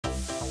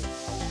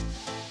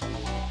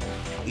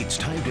It's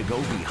time to go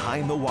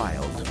behind the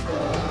wild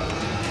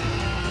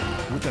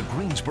with the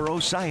Greensboro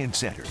Science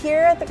Center.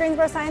 Here at the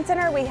Greensboro Science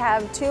Center, we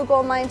have two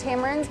Golden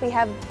Tamarins. We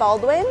have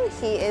Baldwin,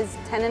 he is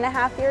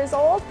 10.5 years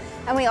old,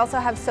 and we also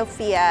have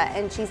Sophia,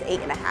 and she's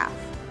 8.5.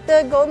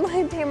 The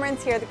Golden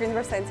Tamarins here at the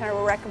Greensboro Science Center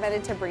were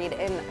recommended to breed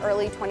in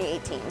early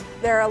 2018.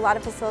 There are a lot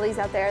of facilities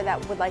out there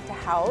that would like to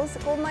house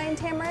Golden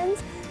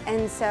Tamarins,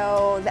 and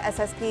so the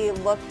SSP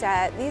looked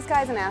at these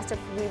guys and asked if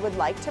we would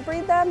like to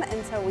breed them,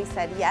 and so we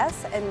said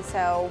yes, and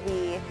so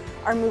we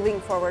are moving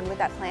forward with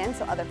that plan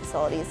so other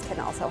facilities can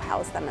also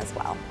house them as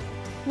well.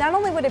 Not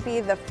only would it be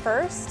the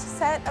first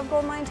set of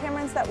Golden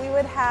Tamarins that we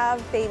would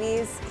have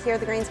babies here at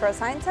the Greensboro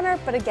Science Center,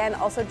 but again,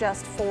 also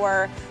just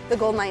for the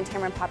Golden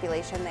Tamarin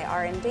population. They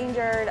are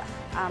endangered,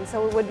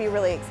 so it would be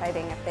really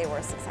exciting if they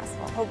were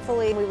successful.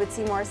 Hopefully we would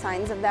see more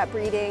signs of that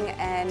breeding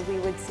and we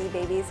would see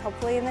babies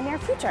hopefully in the near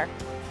future.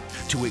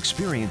 To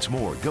experience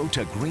more, go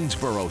to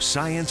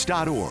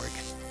greensboroscience.org.